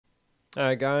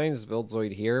Alright guys,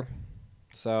 Buildzoid here.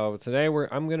 So today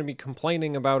I'm going to be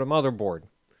complaining about a motherboard.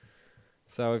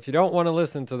 So if you don't want to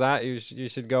listen to that, you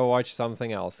should go watch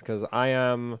something else, because I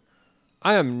am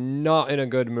not in a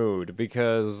good mood,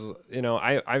 because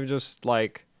I've just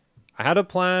like I had a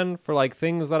plan for like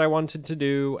things that I wanted to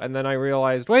do, and then I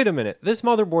realized, wait a minute, this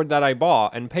motherboard that I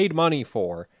bought and paid money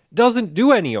for doesn't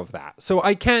do any of that. So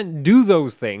I can't do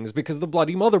those things because the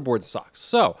bloody motherboard sucks.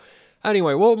 So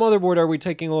anyway, what motherboard are we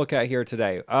taking a look at here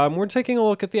today? We're taking a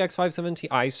look at the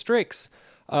X570i Strix,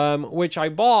 which I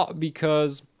bought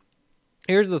because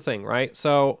here's the thing, right?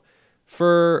 So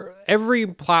for every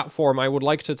platform, I would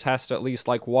like to test at least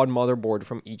like one motherboard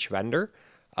from each vendor.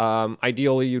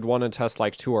 Ideally, you'd want to test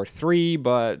like 2 or 3,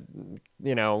 but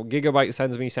Gigabyte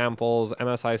sends me samples,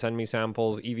 MSI send me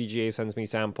samples, EVGA sends me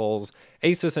samples,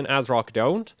 ASUS and ASRock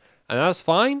don't, and that's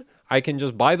fine. I can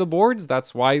just buy the boards.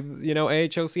 That's why,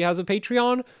 AHOC has a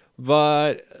Patreon,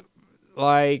 but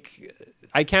like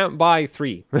I can't buy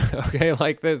 3. Okay,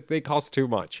 like they cost too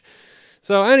much.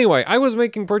 So anyway, I was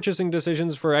making purchasing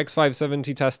decisions for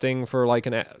X570 testing for like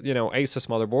an ASUS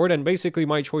motherboard, and basically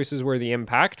my choices were the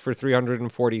Impact for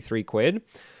 343 quid.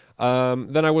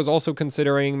 Then I was also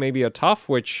considering maybe a TUF,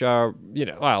 which well,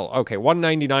 okay,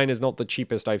 199 is not the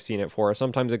cheapest I've seen it for.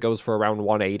 Sometimes it goes for around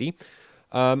 180.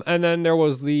 And then there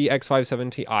was the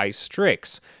X570i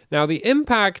Strix. Now, the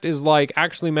Impact is like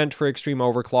actually meant for extreme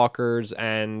overclockers,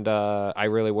 and I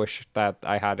really wish that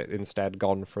I had it instead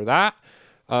gone for that.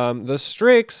 The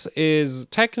Strix is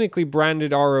technically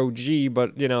branded ROG,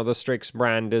 but, the Strix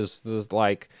brand is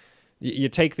like, you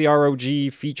take the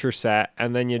ROG feature set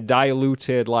and then you dilute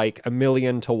it like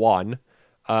 1,000,000 to 1,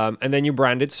 and then you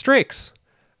brand it Strix.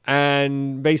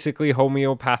 And basically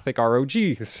homeopathic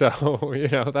ROG. So,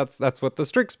 that's what the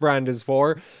Strix brand is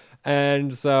for.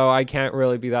 And so I can't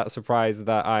really be that surprised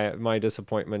that my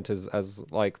disappointment is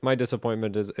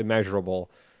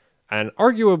immeasurable. And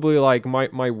arguably, like,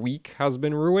 my week has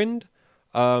been ruined,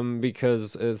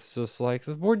 because it's just like,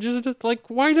 the board just like,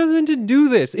 why doesn't it do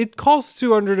this? It costs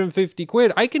 250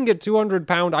 quid. I can get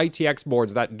 200-pound ITX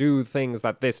boards that do things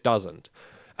that this doesn't.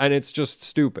 And it's just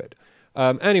stupid.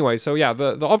 Anyway, so yeah,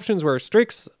 the options were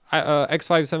Strix,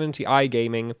 X570i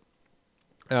Gaming,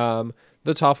 the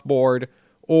TUF board,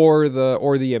 or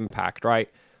the Impact, right?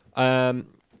 And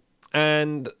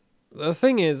the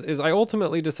thing is I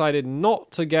ultimately decided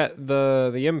not to get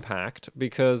the Impact,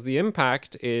 because the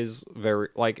Impact is very,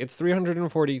 like, it's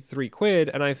 343 quid,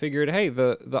 and I figured, hey,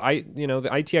 the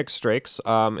ITX Strix,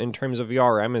 in terms of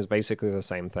VRM, is basically the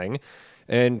same thing.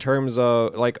 In terms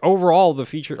of, like, overall, the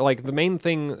feature, like, the main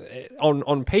thing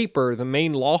on paper, the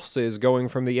main losses going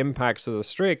from the Impact to the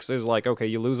Strix is, like, okay,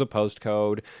 you lose a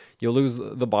postcode, you lose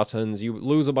the buttons, you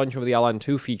lose a bunch of the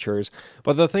LN2 features.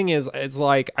 But the thing is, it's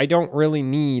like, I don't really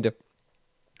need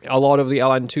a lot of the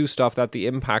LN2 stuff that the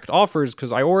Impact offers,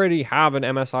 because I already have an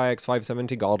MSI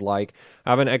X570 Godlike, I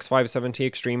have an X570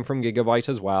 Extreme from Gigabyte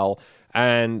as well,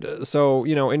 and so,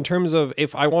 in terms of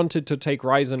if I wanted to take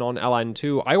Ryzen on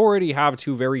LN2, I already have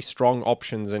 2 very strong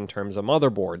options in terms of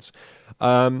motherboards.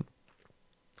 And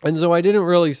so I didn't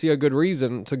really see a good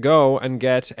reason to go and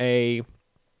get a,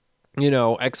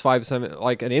 X570,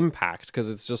 like an Impact, because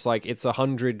it's just like, it's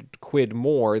 100 quid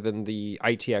more than the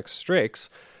ITX Strix.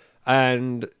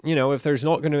 And, if there's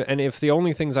not going to, and if the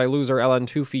only things I lose are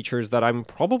LN2 features that I'm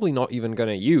probably not even going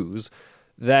to use,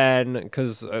 then,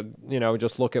 because,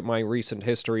 just look at my recent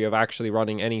history of actually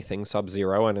running anything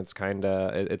Sub-Zero, and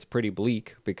it's pretty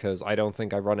bleak, because I don't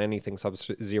think I've run anything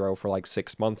Sub-Zero for like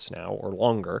 6 months now, or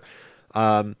longer.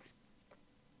 And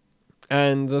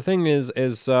the thing is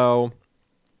so,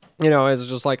 it's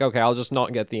just like, okay, I'll just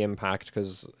not get the Impact,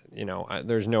 because,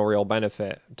 there's no real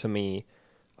benefit to me,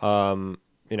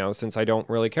 since I don't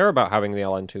really care about having the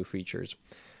LN2 features.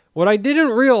 What I didn't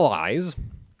realize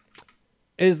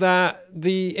is that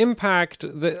the Impact,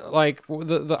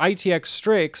 the ITX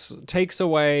Strix, takes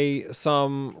away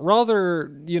some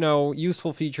rather,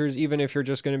 useful features, even if you're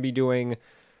just going to be doing,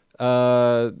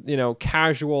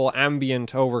 casual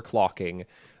ambient overclocking,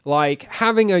 like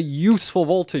having a useful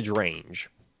voltage range.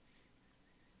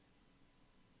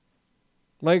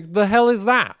 Like, the hell is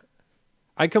that?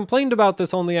 I complained about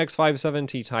this on the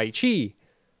X570 Tai Chi,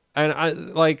 and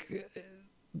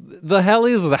the hell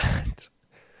is that?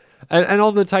 And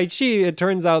on the Tai Chi, it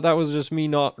turns out that was just me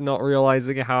not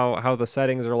realizing how the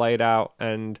settings are laid out,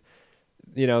 and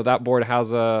that board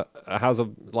has a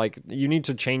like, you need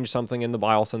to change something in the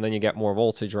BIOS and then you get more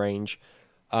voltage range.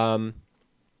 But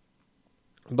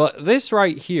this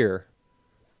right here,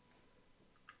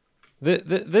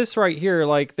 this right here,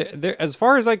 like, as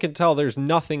far as I can tell, there's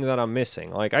nothing that I'm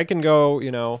missing. Like, I can go,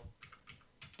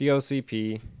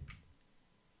 DOCP,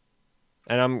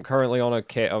 And I'm currently on a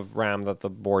kit of RAM that the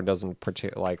board doesn't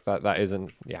like that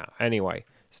isn't, yeah. Anyway,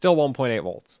 still 1.8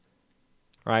 volts,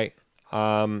 right?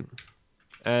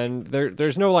 And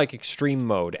there's no like extreme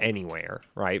mode anywhere,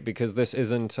 right? Because this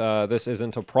isn't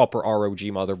a proper ROG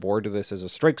motherboard. This is a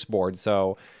Strix board,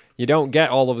 so you don't get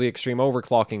all of the extreme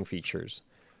overclocking features.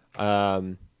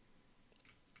 And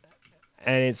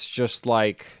it's just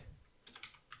like,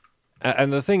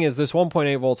 and the thing is, this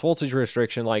 1.8 volts voltage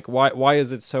restriction, like, why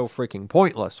is it so freaking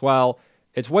pointless? Well,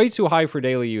 it's way too high for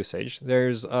daily usage.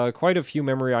 There's quite a few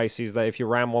memory ICs that if you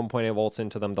ram 1.8 volts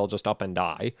into them, they'll just up and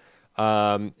die.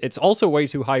 It's also way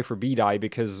too high for B-die,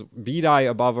 because B-die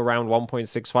above around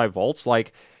 1.65 volts,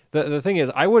 like, the thing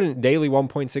is, I wouldn't daily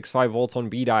 1.65 volts on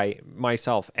B-die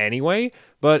myself anyway,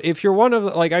 but if you're one of the,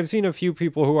 like, I've seen a few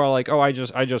people who are like, oh, I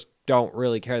just don't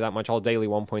really care that much, I'll daily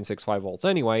 1.65 volts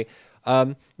anyway.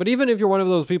 But even if you're one of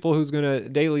those people who's gonna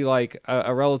daily like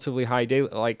a relatively high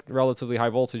relatively high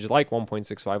voltage like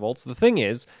 1.65 volts, the thing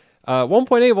is,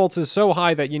 1.8 volts is so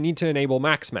high that you need to enable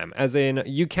max-mem, as in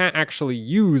you can't actually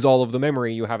use all of the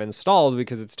memory you have installed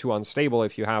because it's too unstable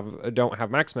if you don't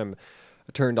have max-mem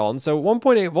turned on. So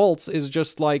 1.8 volts is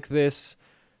just like this,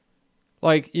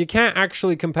 like, you can't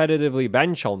actually competitively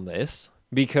bench on this,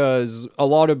 because a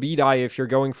lot of B-die, if you're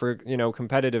going for, you know,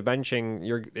 competitive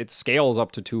benching, it scales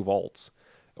up to 2 volts,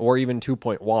 or even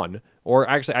 2.1, or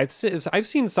actually, I've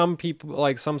seen some people,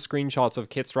 like, some screenshots of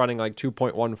kits running, like,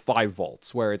 2.15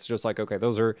 volts, where it's just like, okay,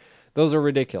 those are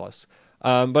ridiculous.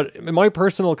 But in my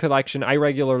personal collection, I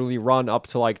regularly run up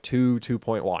to, like,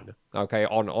 2.1, okay,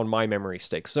 on my memory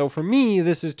stick. So for me,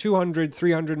 this is 200,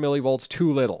 300 millivolts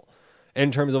too little in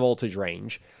terms of voltage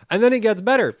range. And then it gets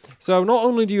better. So not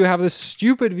only do you have this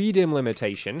stupid VDIM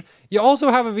limitation, you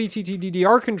also have a VTT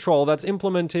DDR control that's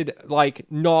implemented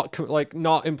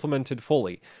not implemented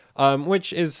fully,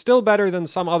 which is still better than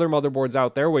some other motherboards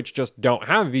out there which just don't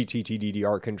have VTT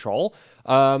DDR control.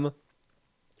 But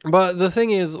the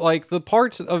thing is, like, the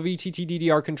part of VTT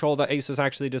DDR control that ASUS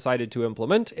actually decided to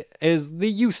implement is the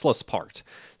useless part.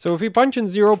 So if you punch in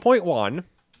 0.1,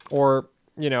 or,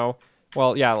 you know,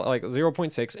 well, yeah, like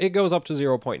 0.6, it goes up to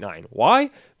 0.9. Why?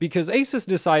 Because ASUS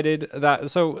decided that,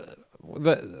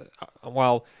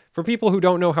 well, for people who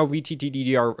don't know how VTT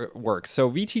DDR works, so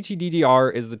VTT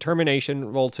DDR is the termination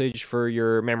voltage for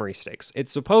your memory sticks.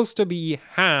 It's supposed to be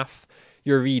half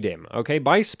your VDIM, okay?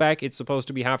 By spec, it's supposed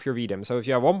to be half your VDIM. So if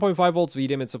you have 1.5 volts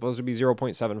VDIM, it's supposed to be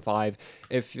 0.75.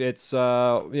 If it's,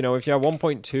 you know, if you have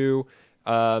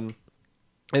 1.2,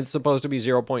 it's supposed to be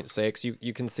 0.6.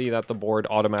 You can see that the board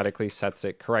automatically sets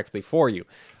it correctly for you.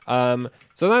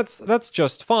 So that's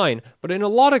just fine. But in a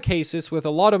lot of cases, with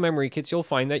a lot of memory kits, you'll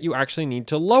find that you actually need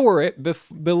to lower it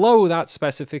below that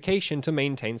specification to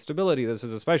maintain stability. This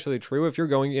is especially true if you're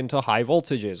going into high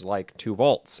voltages, like 2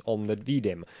 volts on the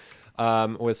VDIM.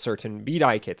 With certain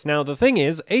B-die kits. Now, the thing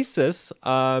is, ASUS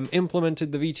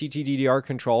implemented the VTT DDR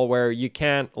control where you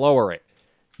can't lower it.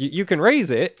 You can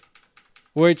raise it,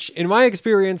 which, in my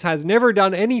experience, has never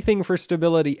done anything for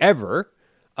stability ever,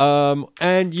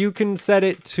 and you can set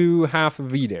it to half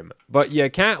VDIM, but you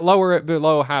can't lower it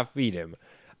below half VDIM.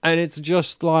 And it's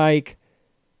just like,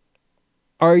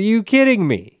 are you kidding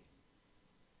me?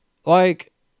 Like,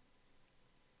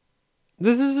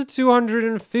 this is a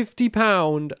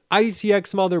 250-pound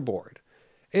ITX motherboard.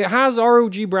 It has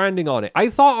ROG branding on it. I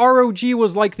thought ROG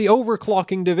was like the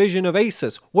overclocking division of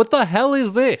ASUS. What the hell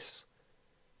is this?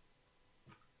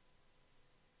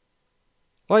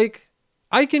 Like,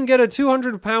 I can get a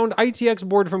 200-pound ITX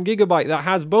board from Gigabyte that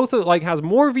has both, like, has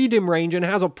more VDIM range and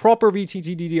has a proper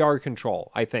VTT DDR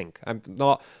control, I think. I've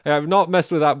not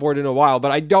messed with that board in a while,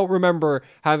 but I don't remember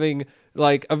having,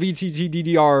 like, a VTT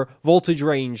DDR voltage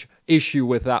range issue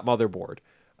with that motherboard.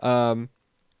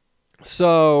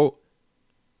 So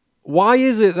why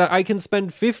is it that I can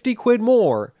spend 50 quid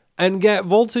more and get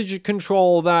voltage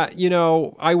control that, you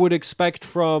know, I would expect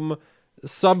from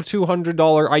sub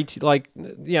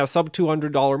 $200 sub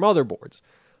 $200 motherboards?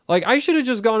 Like, I should have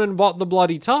just gone and bought the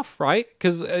bloody tough, right?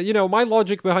 Because, you know, my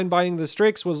logic behind buying the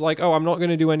Strix was like, oh, I'm not going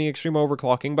to do any extreme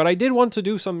overclocking, but I did want to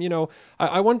do some, you know,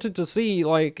 I wanted to see,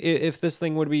 like, if this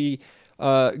thing would be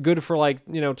good for, like,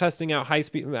 you know, testing out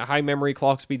high memory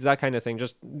clock speeds, that kind of thing,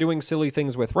 just doing silly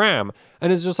things with RAM.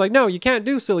 And it's just like, no, you can't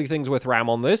do silly things with RAM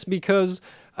on this because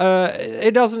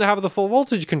it doesn't have the full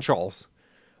voltage controls,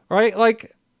 right?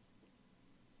 Like,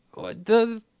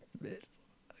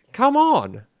 come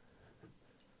on.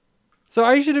 So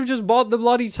I should have just bought the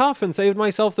bloody tough and saved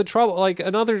myself the trouble. Like,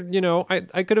 another, you know,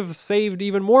 I could have saved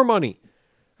even more money.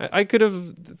 I could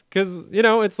have, because, you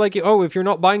know, it's like, oh, if you're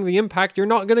not buying the Impact, you're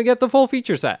not going to get the full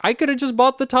feature set. I could have just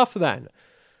bought the tough then,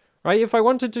 right? If I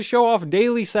wanted to show off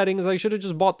daily settings, I should have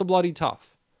just bought the bloody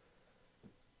tough.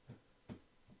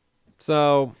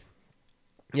 So,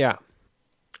 yeah,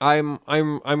 I'm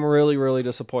really, really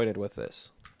disappointed with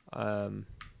this. Because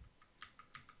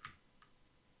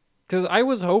I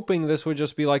was hoping this would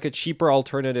just be like a cheaper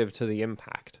alternative to the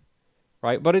Impact,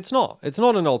 right? But it's not. It's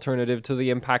not an alternative to the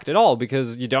Impact at all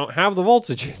because you don't have the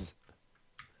voltages.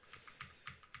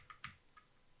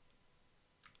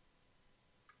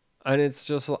 And it's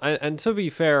just, and to be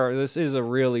fair, this is a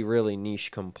really, really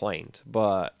niche complaint,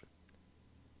 but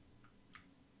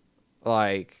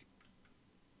like,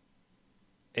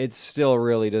 it's still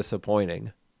really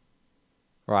disappointing,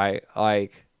 right?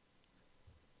 Like,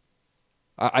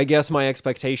 I guess my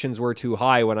expectations were too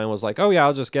high when I was like, oh yeah,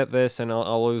 I'll just get this and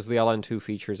I'll lose the LN2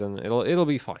 features and it'll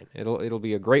be fine. It'll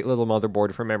be a great little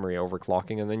motherboard for memory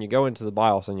overclocking. And then you go into the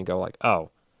BIOS and you go like, oh,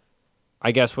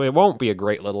 I guess it won't be a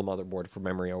great little motherboard for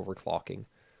memory overclocking.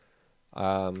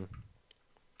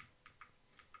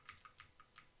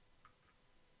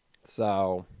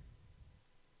 So,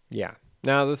 yeah.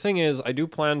 Now, the thing is, I do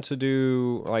plan to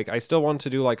do, like, I still want to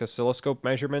do, like, oscilloscope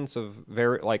measurements of,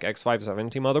 like,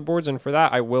 X570 motherboards, and for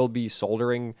that, I will be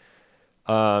soldering,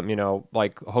 you know,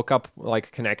 like, hook up,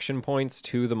 like, connection points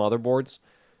to the motherboards.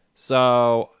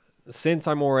 So, since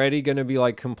I'm already going to be,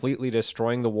 like, completely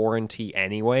destroying the warranty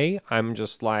anyway, I'm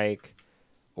just like,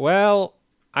 well,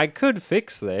 I could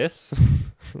fix this.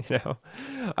 You know,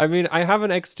 I mean, I have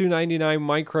an X299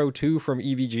 Micro 2 from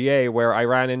EVGA where I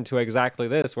ran into exactly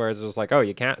this, where it's just like, oh,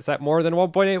 you can't set more than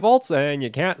 1.8 volts and you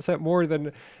can't set more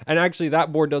than, and actually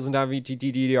that board doesn't have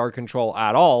VTT DDR control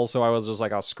at all. So I was just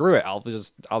like, oh, screw it. I'll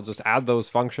just add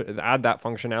that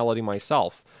functionality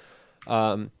myself.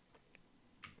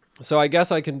 So I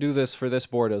guess I can do this for this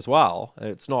board as well. And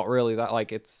it's not really that,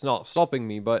 like, it's not stopping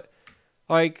me, but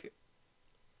like,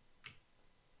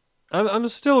 I'm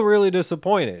still really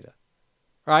disappointed,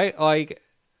 right? Like,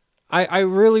 I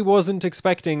really wasn't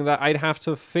expecting that I'd have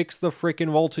to fix the freaking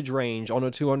voltage range on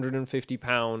a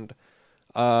 250-pound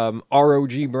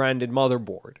ROG branded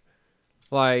motherboard.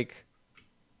 Like,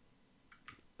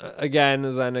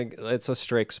 again, then it's a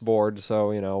Strix board,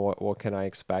 so, you know, what can I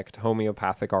expect?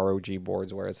 Homeopathic ROG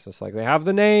boards where it's just like, they have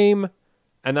the name,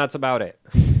 and that's about it.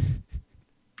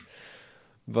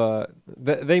 But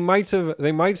they might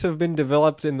have been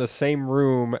developed in the same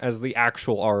room as the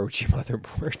actual ROG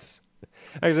motherboards.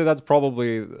 Actually, that's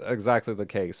probably exactly the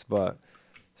case. But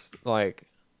like,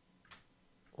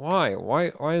 why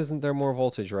isn't there more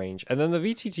voltage range? And then the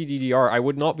VTT DDR, I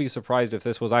would not be surprised if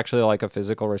this was actually like a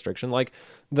physical restriction. Like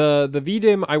the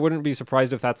VDIM, I wouldn't be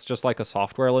surprised if that's just like a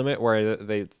software limit where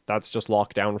that's just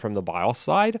locked down from the BIOS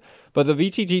side. But the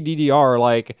VTT DDR,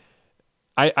 like,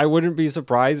 I wouldn't be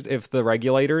surprised if the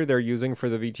regulator they're using for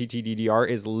the VTT DDR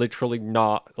is literally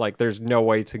not, like, there's no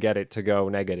way to get it to go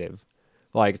negative,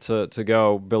 like, to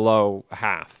go below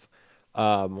half,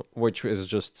 which is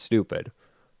just stupid.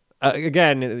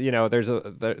 Again, you know,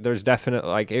 there's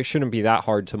definitely, like, it shouldn't be that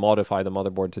hard to modify the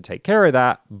motherboard to take care of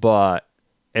that, but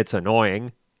it's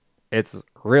annoying. It's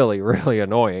really, really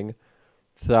annoying.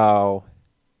 So,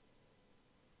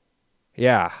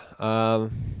 yeah,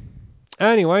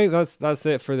 anyway, that's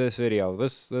it for this video.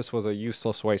 This was a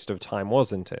useless waste of time,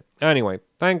 wasn't it? Anyway,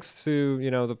 thanks to, you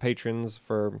know, the patrons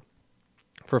for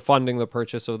funding the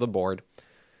purchase of the board.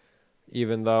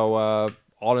 Even though,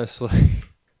 honestly,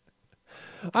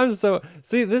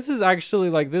 see, this is actually,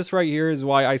 like, this right here is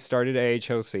why I started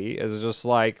AHOC, is just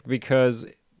like, because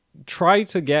try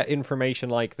to get information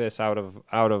like this out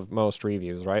of most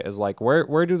reviews, right? Is like,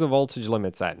 where do the voltage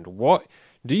limits end? What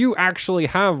do you actually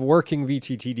have working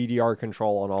VTT DDR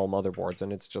control on all motherboards?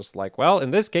 And it's just like, well, in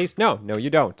this case, no,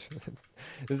 you don't.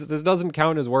 this doesn't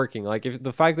count as working. Like, if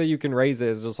the fact that you can raise it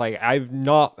is just like, I've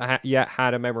not yet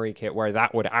had a memory kit where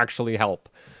that would actually help.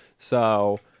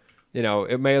 So, you know,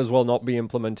 it may as well not be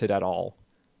implemented at all.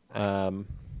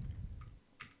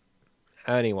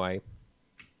 Anyway,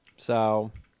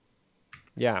 so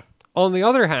yeah. On the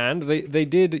other hand, they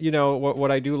did, you know,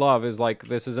 what I do love is, like,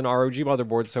 this is an ROG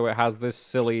motherboard, so it has this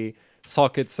silly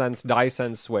socket sense, die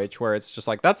sense switch, where it's just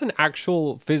like, that's an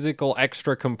actual physical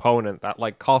extra component that,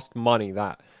 like, cost money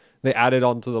that they added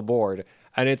onto the board.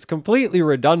 And it's completely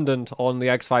redundant on the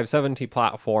X570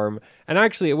 platform, and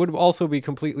actually it would also be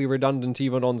completely redundant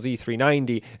even on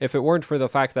Z390 if it weren't for the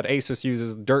fact that ASUS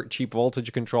uses dirt cheap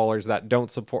voltage controllers that don't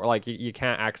support, like, you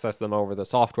can't access them over the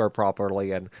software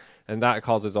properly, and that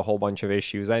causes a whole bunch of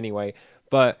issues anyway.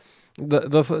 But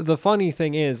the funny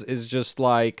thing is just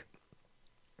like,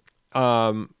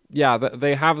 yeah,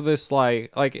 they have this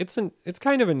like it's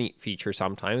kind of a neat feature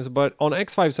sometimes, but on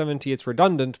X570 it's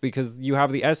redundant because you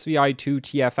have the SVI2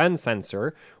 TFN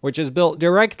sensor, which is built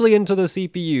directly into the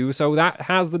CPU, so that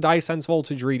has the DiSense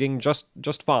voltage reading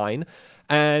just fine,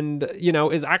 and you know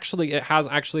it has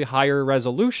actually higher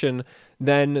resolution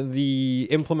than the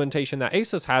implementation that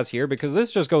ASUS has here, because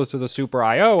this just goes to the Super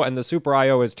I/O, and the Super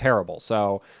I/O is terrible.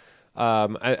 So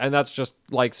and that's just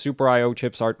like Super I/O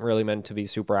chips aren't really meant to be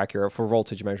super accurate for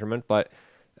voltage measurement. But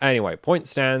anyway, point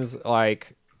stands,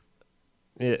 like,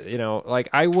 you know, like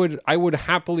I would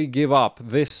happily give up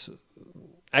this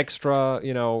extra,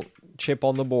 you know, chip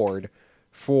on the board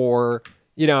for,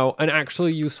 you know, an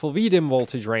actually useful VDIM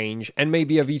voltage range and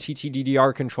maybe a VTT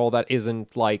DDR control that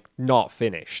isn't like not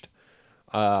finished.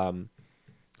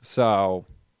 So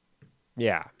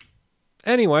yeah.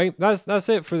 Anyway, that's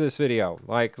it for this video.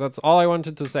 Like, that's all I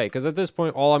wanted to say, because at this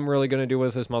point, all I'm really going to do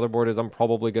with this motherboard is I'm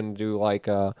probably going to do, like,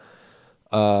 BIOS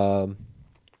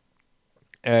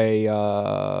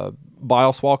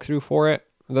walkthrough for it.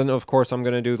 Then, of course, I'm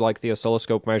going to do, like, the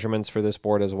oscilloscope measurements for this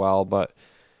board as well, but...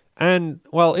 And,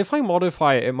 well, if I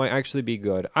modify it, it might actually be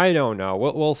good. I don't know.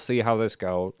 We'll see how this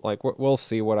goes. Like, we'll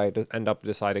see what I end up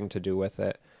deciding to do with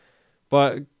it.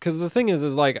 But, because the thing is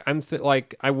like,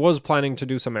 I was planning to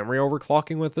do some memory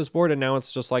overclocking with this board, and now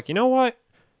it's just like, you know what?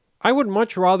 I would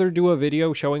much rather do a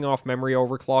video showing off memory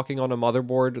overclocking on a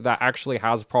motherboard that actually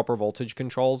has proper voltage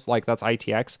controls, like that's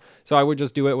ITX. So I would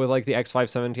just do it with, like, the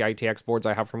X570 ITX boards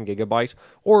I have from Gigabyte,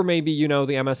 or maybe, you know,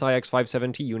 the MSI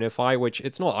X570 Unify, which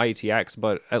it's not ITX,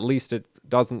 but at least it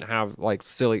doesn't have, like,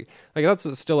 silly... Like,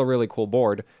 that's still a really cool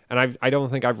board, and I don't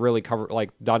think I've really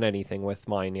done anything with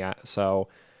mine yet, so...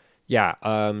 Yeah,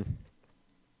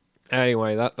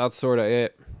 anyway, that's sort of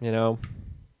it, you know.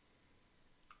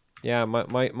 Yeah,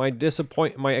 my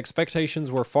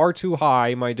expectations were far too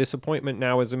high. My disappointment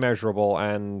now is immeasurable,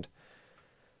 and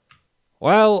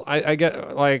well, I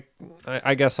get, like,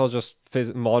 I guess I'll just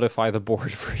modify the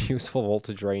board for useful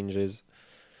voltage ranges.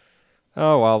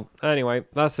 Oh well, anyway,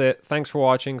 that's it. Thanks for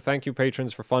watching. Thank you,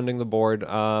 patrons, for funding the board.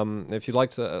 If you'd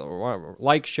like to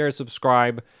like, share,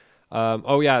 subscribe.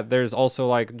 Oh yeah, there's also,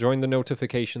 like, join the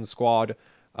notification squad.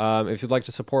 If you'd like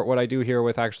to support what I do here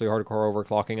with actually hardcore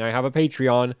overclocking, I have a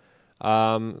Patreon.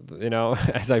 You know,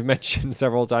 as I've mentioned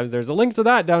several times, there's a link to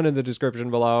that down in the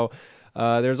description below.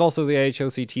 There's also the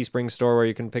AHOC Teespring store where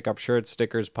you can pick up shirts,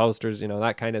 stickers, posters, you know,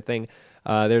 that kind of thing.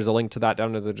 There's a link to that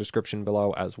down in the description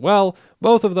below as well.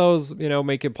 Both of those, you know,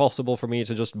 make it possible for me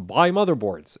to just buy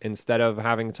motherboards instead of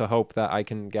having to hope that I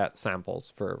can get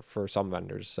samples for some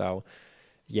vendors. So...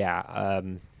 yeah,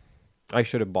 I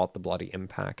should have bought the bloody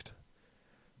Impact.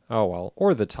 Oh well,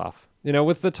 or the Tough. You know,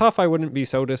 with the Tough, I wouldn't be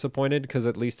so disappointed, because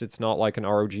at least it's not like an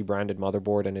ROG branded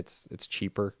motherboard, and it's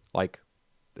cheaper. Like,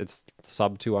 it's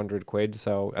sub 200 quid,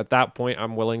 so at that point,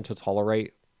 I'm willing to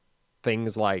tolerate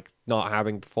things like not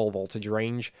having full voltage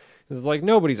range. It's like,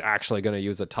 nobody's actually going to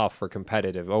use a Tough for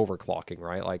competitive overclocking,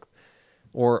 right? Like,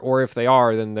 or if they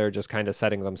are, then they're just kind of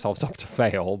setting themselves up to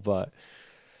fail, but...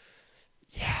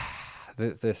 yeah...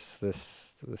 This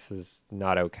is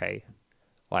not okay,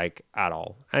 like, at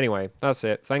all. Anyway, that's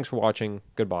it. Thanks for watching.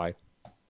 Goodbye.